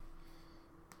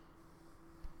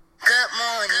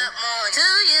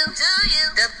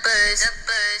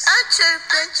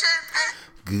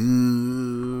Good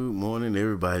morning,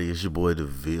 everybody. It's your boy,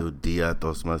 DeVille D. I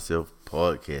Thoughts Myself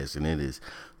podcast, and it is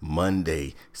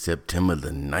Monday, September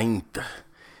the 9th.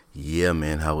 Yeah,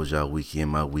 man, how was y'all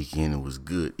weekend? My weekend, it was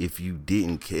good. If you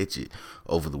didn't catch it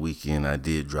over the weekend, I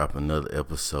did drop another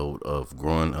episode of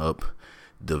Growing Up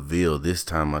DeVille. This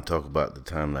time, I talk about the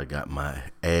time I got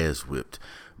my ass whipped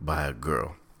by a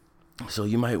girl. So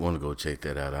you might want to go check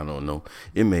that out. I don't know.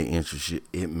 It may interest you.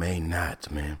 It may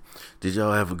not, man. Did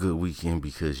y'all have a good weekend?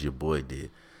 Because your boy did.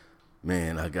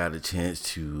 Man, I got a chance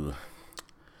to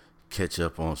catch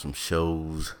up on some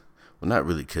shows. Well, not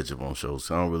really catch up on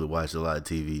shows. I don't really watch a lot of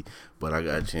TV, but I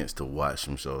got a chance to watch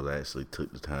some shows. I actually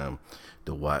took the time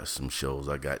to watch some shows.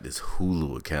 I got this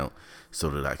Hulu account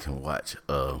so that I can watch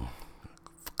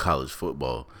college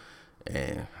football.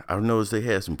 And I noticed they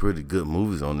had some pretty good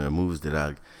movies on there. Movies that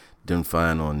I didn't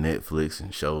find on Netflix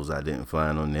and shows I didn't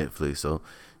find on Netflix. So,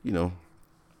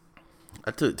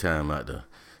 I took time out to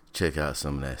check out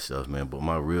some of that stuff, man. But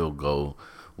my real goal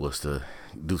was to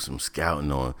do some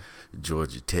scouting on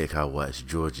Georgia Tech. I watched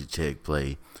Georgia Tech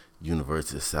play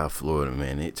University of South Florida,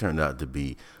 man. It turned out to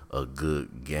be a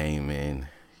good game, man.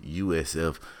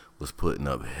 USF was putting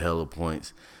up hella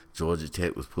points. Georgia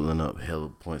Tech was pulling up hella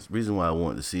points. The reason why I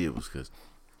wanted to see it was because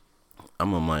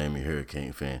I'm a Miami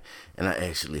Hurricane fan, and I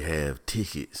actually have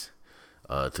tickets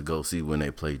to go see when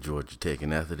they play Georgia Tech.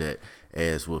 And after that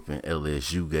ass whooping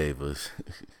LSU gave us,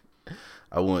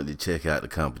 I wanted to check out the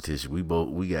competition. We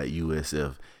got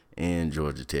USF and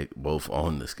Georgia Tech both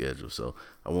on the schedule, so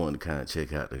I wanted to kind of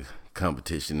check out the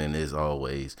competition. And as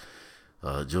always,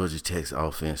 Georgia Tech's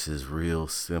offense is real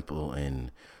simple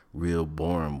and real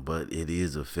boring, but it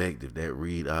is effective. That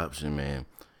read option, man,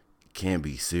 can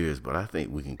be serious, but I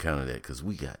think we can counter that because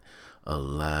we got a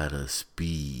lot of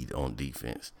speed on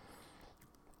defense.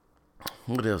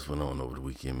 What else went on over the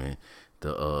weekend, man?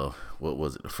 The what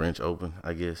was it? The French Open,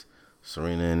 I guess.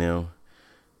 Serena and them.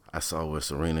 I saw where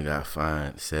Serena got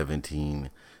fined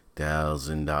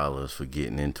 $17,000 for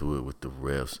getting into it with the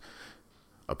refs.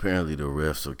 Apparently, the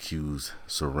refs accused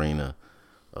Serena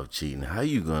of cheating. How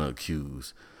you gonna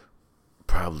accuse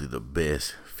probably the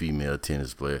best female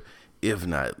tennis player, if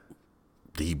not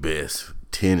the best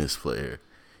tennis player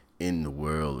in the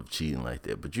world, of cheating like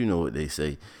that? But you know what they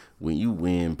say, when you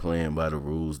win playing by the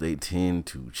rules, they tend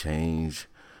to change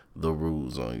the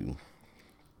rules on you.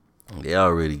 They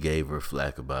already gave her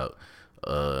flack about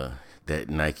that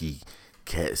Nike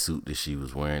cat suit that she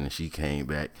was wearing, and she came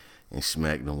back and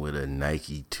smacked them with a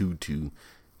Nike tutu.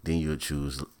 Then you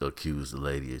accuse the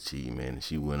lady of cheating, man. And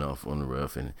she went off on the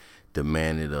ref and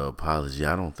demanded an apology.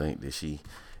 I don't think that she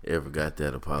ever got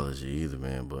that apology either,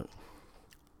 man, but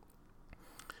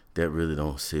that really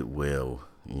don't sit well,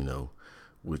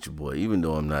 with your boy. Even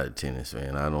though I'm not a tennis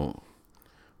fan, I don't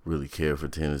really care for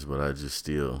tennis, but I just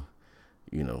still,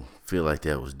 feel like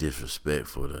that was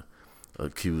disrespectful to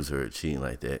accuse her of cheating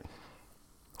like that.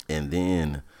 And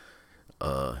then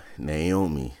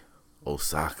Naomi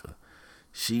Osaka,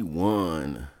 she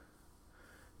won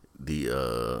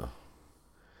the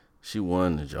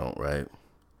joint, right?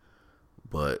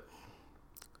 But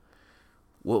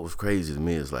what was crazy to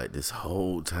me is like this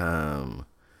whole time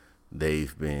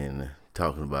they've been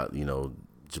talking about,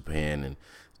 Japan and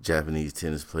Japanese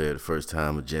tennis player. The first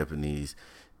time a Japanese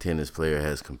tennis player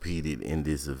has competed in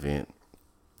this event.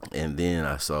 And then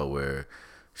I saw where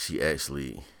she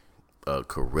actually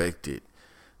corrected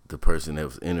the person that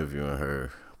was interviewing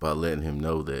her by letting him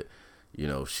know that,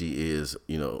 she is,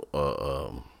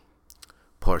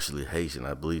 partially Haitian.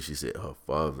 I believe she said her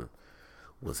father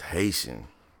was Haitian.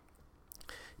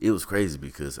 It was crazy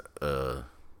because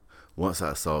once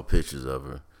I saw pictures of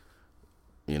her,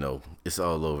 it's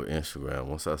all over Instagram.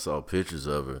 Once I saw pictures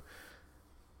of her,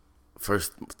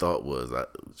 first thought was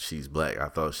she's black. I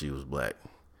thought she was black.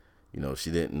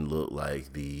 She didn't look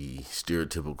like the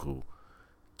stereotypical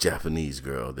Japanese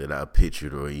girl that I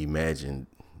pictured or imagined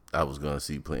I was going to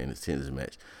see playing this tennis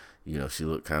match. She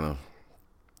looked kind of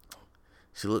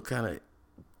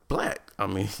black. I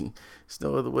mean, there's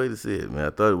no other way to say it, man.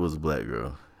 I thought it was a black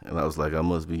girl. And I was like, I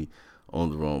must be on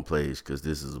the wrong page because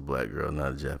this is a black girl,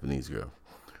 not a Japanese girl.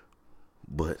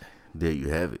 But there you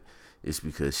have it. It's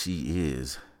because she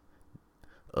is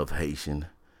of Haitian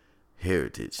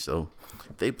heritage. So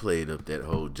they played up that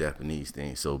whole Japanese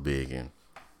thing so big, and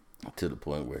to the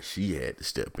point where she had to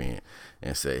step in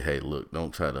and say, hey, look,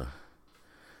 don't try to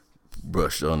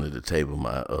brush under the table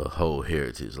my whole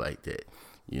heritage like that.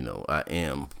 I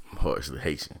am partially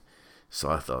Haitian. So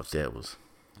I thought that was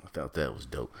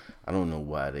dope. I don't know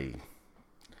why they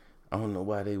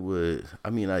would. I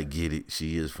mean, I get it.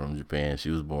 She is from Japan.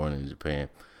 She was born in Japan.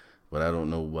 But I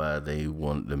don't know why they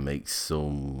wanted to make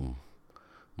so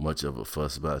much of a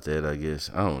fuss about that, I guess.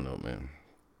 I don't know, man.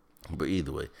 But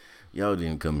either way, y'all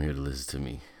didn't come here to listen to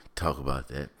me talk about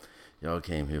that. Y'all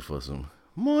came here for some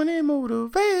morning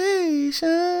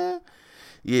motivation.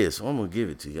 Yeah, so I'm going to give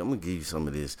it to you. I'm going to give you some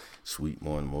of this sweet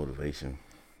morning motivation.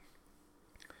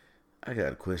 I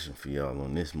got a question for y'all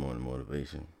on this morning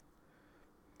motivation.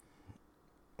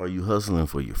 Are you hustling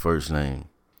for your first name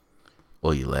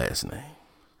or your last name?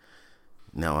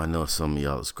 Now, I know some of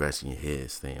y'all are scratching your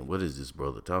heads saying, what is this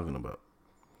brother talking about?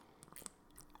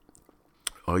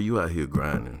 Are you out here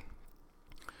grinding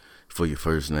for your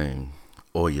first name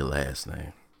or your last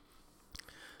name?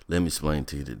 Let me explain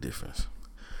to you the difference.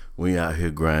 When you're out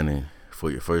here grinding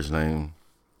for your first name,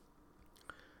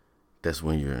 that's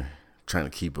when you're trying to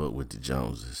keep up with the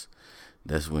Joneses.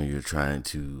 That's when you're trying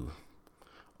to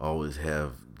always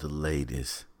have the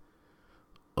latest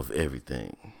of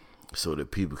everything so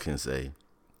that people can say,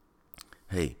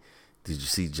 hey, did you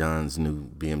see John's new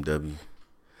BMW?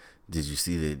 Did you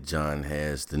see that John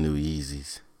has the new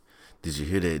Yeezys? Did you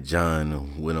hear that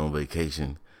John went on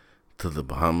vacation to the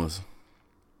Bahamas?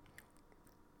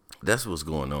 That's what's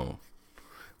going on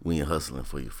when you're hustling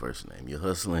for your first name. You're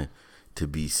hustling to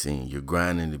be seen. You're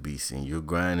grinding to be seen. You're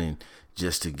grinding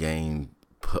just to gain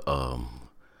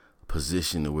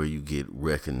position to where you get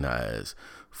recognized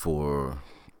for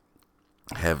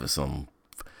having some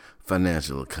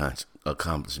financial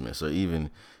accomplishments, or even,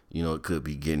 it could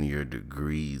be getting your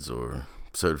degrees or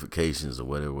certifications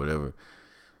or whatever.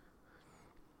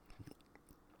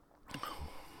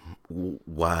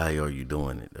 Why are you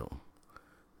doing it though?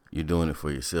 You're doing it for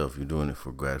yourself. You're doing it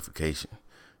for gratification.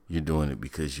 You're doing it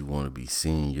because you want to be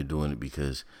seen. You're doing it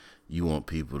because you want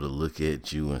people to look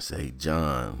at you and say,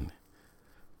 John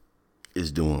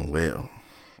is doing well.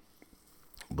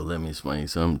 But let me explain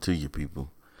something to you people.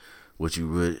 What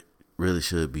you really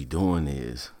should be doing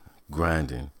is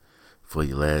grinding for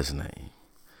your last name.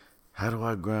 How do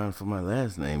I grind for my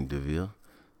last name, DeVille?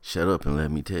 Shut up and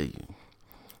let me tell you.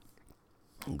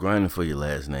 Grinding for your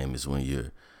last name is when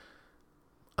you're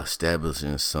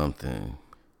establishing something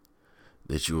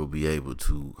that you will be able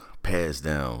to pass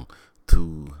down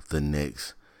to the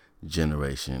next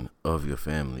generation of your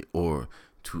family, or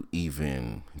to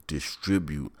even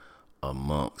distribute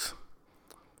amongst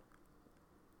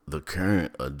the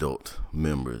current adult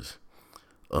members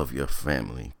of your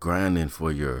family. Grinding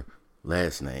for your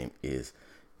last name is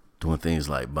doing things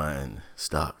like buying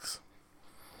stocks.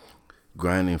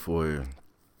 Grinding for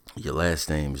your last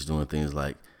name is doing things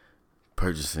like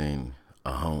purchasing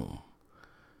a home.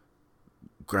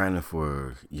 Grinding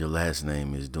for your last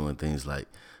name is doing things like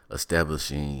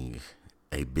establishing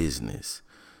a business,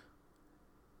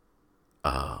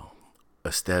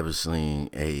 establishing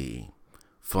a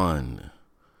fund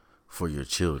for your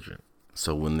children,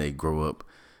 so when they grow up,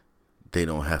 they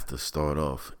don't have to start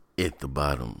off at the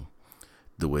bottom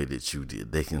the way that you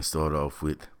did. They can start off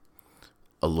with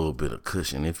a little bit of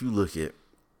cushion. If you look at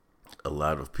a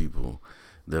lot of people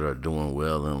that are doing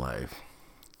well in life,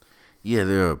 yeah,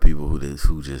 there are people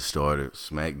who just started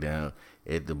smack down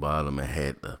at the bottom and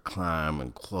had to climb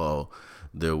and claw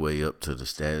their way up to the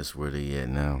status where they at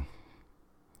now.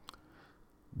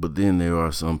 But then there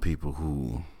are some people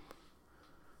who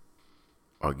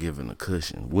are given a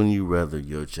cushion. Wouldn't you rather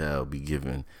your child be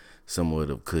given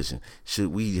somewhat of cushion? Should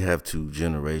we have to,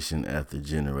 generation after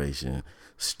generation,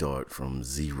 start from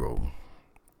zero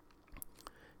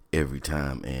every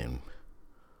time and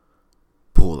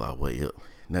pull our way up?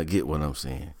 Now get what I'm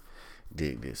saying.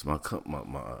 Dig this. My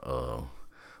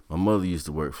mother used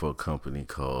to work for a company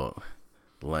called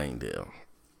Langdale.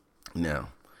 Now,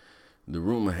 the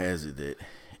rumor has it that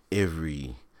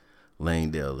every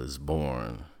Langdale is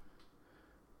born,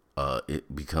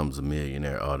 it becomes a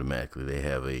millionaire automatically. They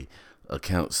have a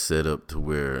account set up to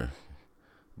where,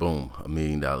 boom, $1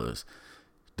 million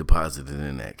deposited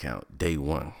in that account day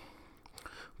one.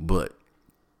 But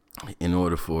in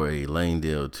order for a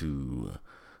Langdale to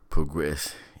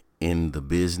progress in the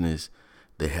business,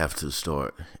 they have to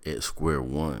start at square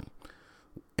one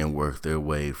and work their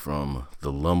way from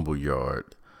the lumber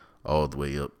yard all the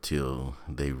way up till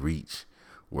they reach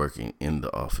working in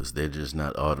the office. They're just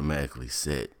not automatically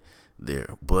set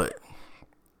there. But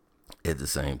at the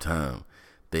same time,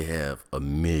 they have $1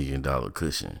 million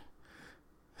cushion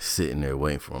sitting there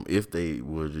waiting for them if they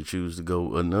were to choose to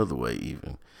go another way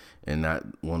even and not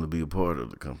want to be a part of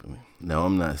the company. Now,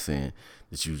 I'm not saying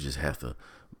that you just have to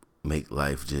make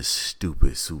life just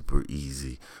stupid, super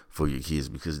easy for your kids,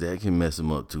 because that can mess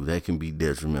them up too. That can be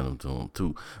detrimental to them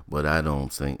too. But I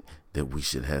don't think that we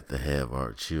should have to have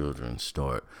our children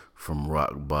start from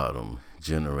rock bottom,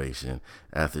 generation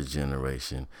after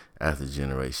generation after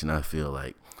generation. I feel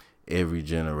like every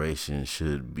generation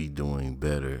should be doing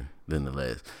better than the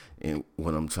last. And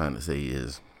what I'm trying to say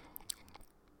is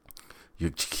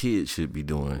your kids should be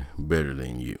doing better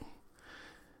than you.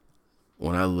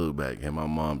 When I look back, and my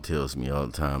mom tells me all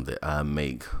the time that I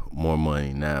make more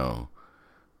money now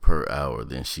per hour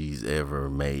than she's ever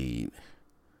made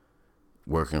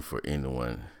working for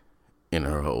anyone in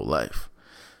her whole life.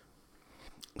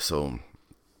 So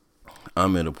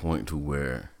I'm at a point to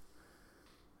where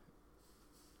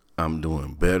I'm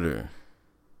doing better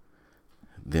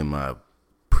than my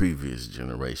previous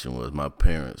generation was, my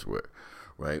parents were,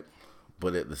 right?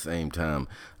 But at the same time,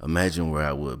 imagine where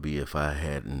I would be if I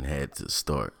hadn't had to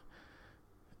start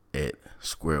at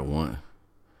square one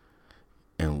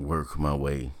and work my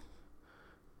way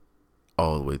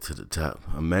all the way to the top.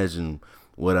 Imagine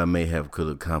what I may have could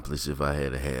accomplish if I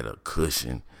had had a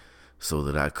cushion so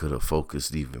that I could have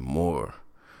focused even more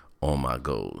on my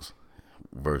goals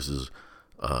versus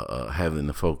having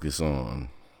to focus on,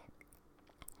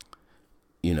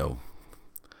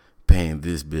 paying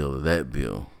this bill or that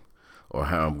bill, or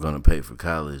how I'm going to pay for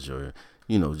college, or,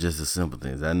 just the simple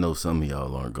things. I know some of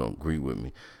y'all aren't going to agree with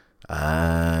me.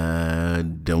 I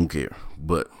don't care.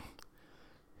 But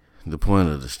the point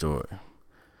of the story,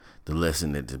 the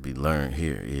lesson that to be learned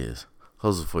here is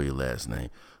hustle for your last name.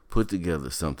 Put together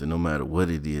something, no matter what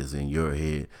it is in your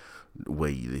head, the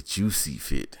way that you see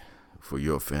fit for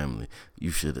your family.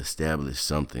 You should establish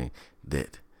something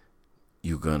that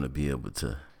you're going to be able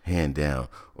to hand down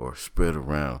or spread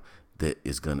around that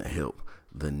is going to help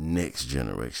the next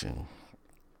generation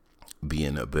be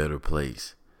in a better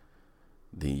place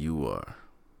than you are.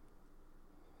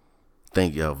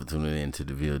 Thank y'all for tuning in to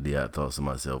the VOD Thoughts of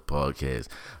Myself podcast.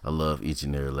 I love each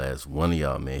and every last one of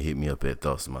y'all, man. Hit me up at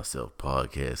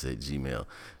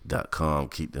thoughtsofmyselfpodcast@gmail.com.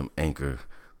 Keep them anchor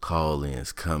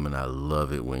call-ins coming. I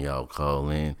love it when y'all call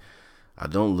in. I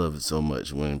don't love it so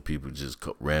much when people just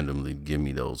randomly give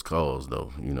me those calls,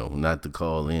 though. Not the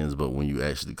call-ins, but when you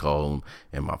actually call them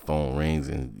and my phone rings,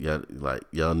 and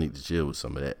y'all need to chill with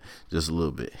some of that just a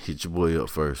little bit. Hit your boy up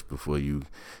first before you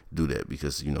do that,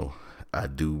 because I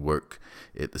do work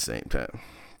at the same time.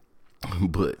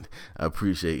 But I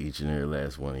appreciate each and every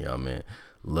last one of y'all, man.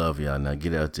 Love y'all. Now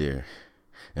get out there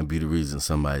and be the reason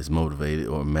somebody's motivated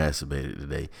or masturbated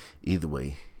today. Either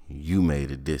way, you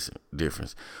made a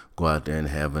difference. Go out there and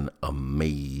have an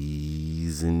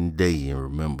amazing day. And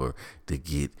remember to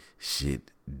get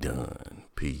shit done.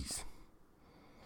 Peace.